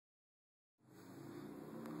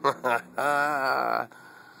Back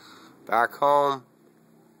home.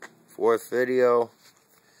 4th video.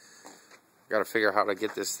 Gotta figure out how to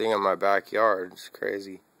get this thing in my backyard. It's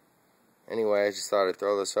crazy. Anyway, I just thought I'd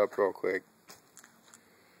throw this up real quick.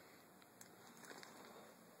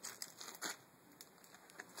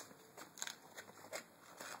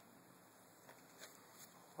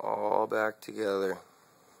 All back together.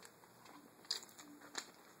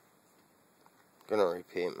 Gonna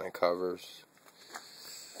repaint my covers.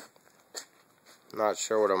 Not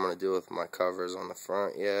sure what I'm gonna do with my covers on the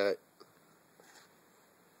front yet.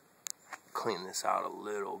 Clean this out a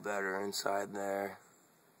little better inside there.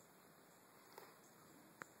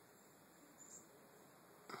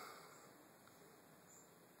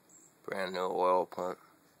 Brand new oil pump.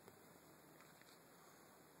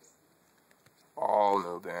 All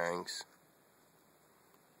new bearings.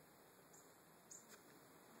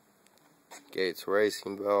 Gates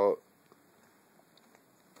racing belt.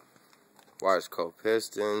 Wiseco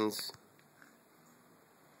pistons.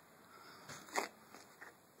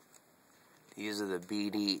 These are the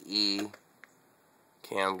BDE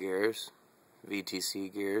cam gears,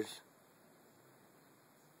 VTC gears.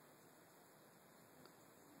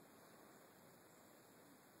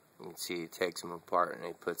 You can see he takes them apart and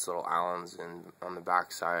he puts little Allens in on the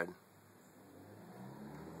back side.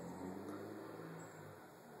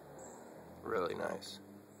 Really nice.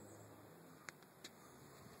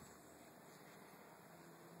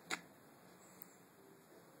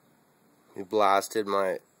 We blasted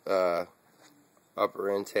my upper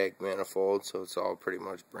intake manifold, so it's all pretty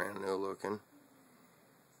much brand new looking.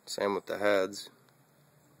 Same with the heads.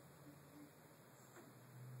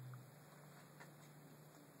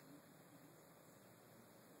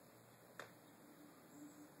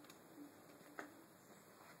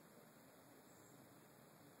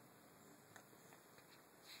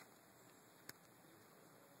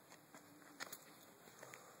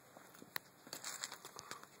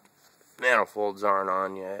 Manifolds aren't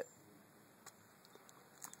on yet.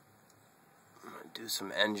 I'm going to do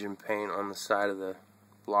some engine paint on the side of the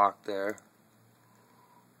block there.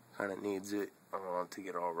 Kind of needs it. I don't want it to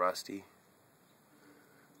get all rusty.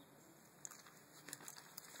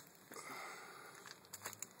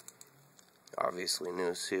 Obviously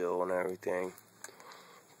new seal and everything.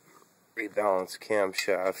 Rebalance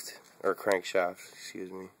camshaft, or crankshaft,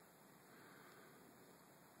 excuse me.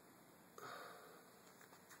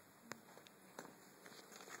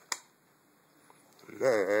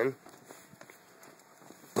 Then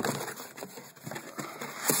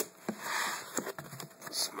this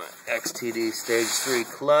is my XTD stage 3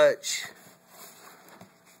 clutch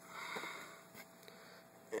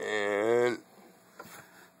and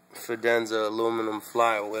Fidenza aluminum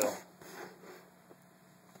flywheel. You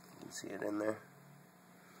can see it in there.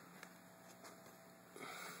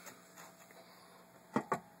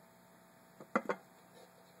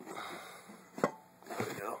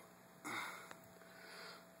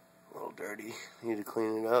 Dirty. Need to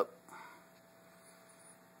clean it up.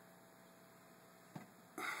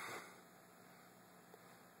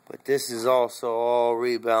 But this is also all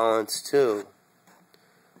rebalanced too.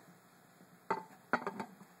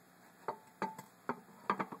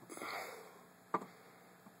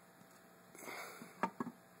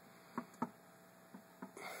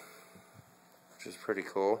 Which is pretty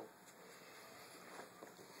cool.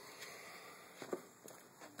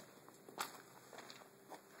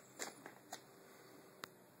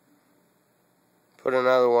 Put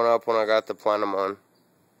another one up when I got the plenum on.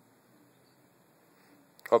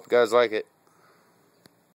 Hope you guys like it.